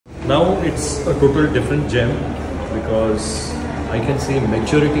Now it's a total different gem because I can see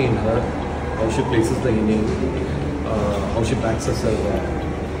maturity in her, how she places the inning, how she backs herself up,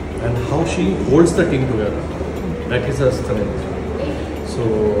 and how she holds the team together. That is her strength. So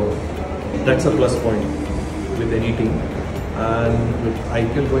that's a plus point with any team. And with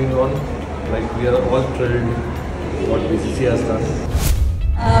IPL going on, like, we are all thrilled what BCCI has done.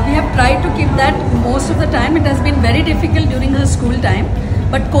 We have tried to keep that most of the time. It has been very difficult during her school time,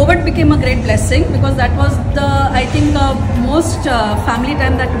 but COVID became a great blessing because that was I think the most family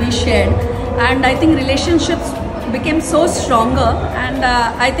time that we shared, and I think relationships became so stronger, and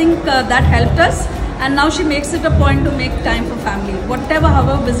I think that helped us. And now she makes it a point to make time for family. Whatever,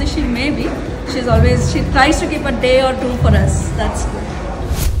 however busy she may be, she tries to keep a day or two for us. That's good.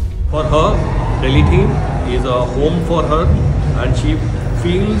 For her, Delhi team is a home for her, and she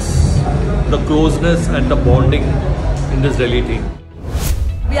feels the closeness and the bonding in this Delhi team.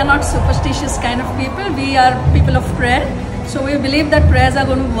 We are not superstitious kind of people. We are people of prayer. So we believe that prayers are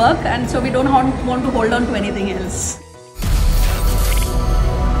going to work, and so we don't want to hold on to anything else.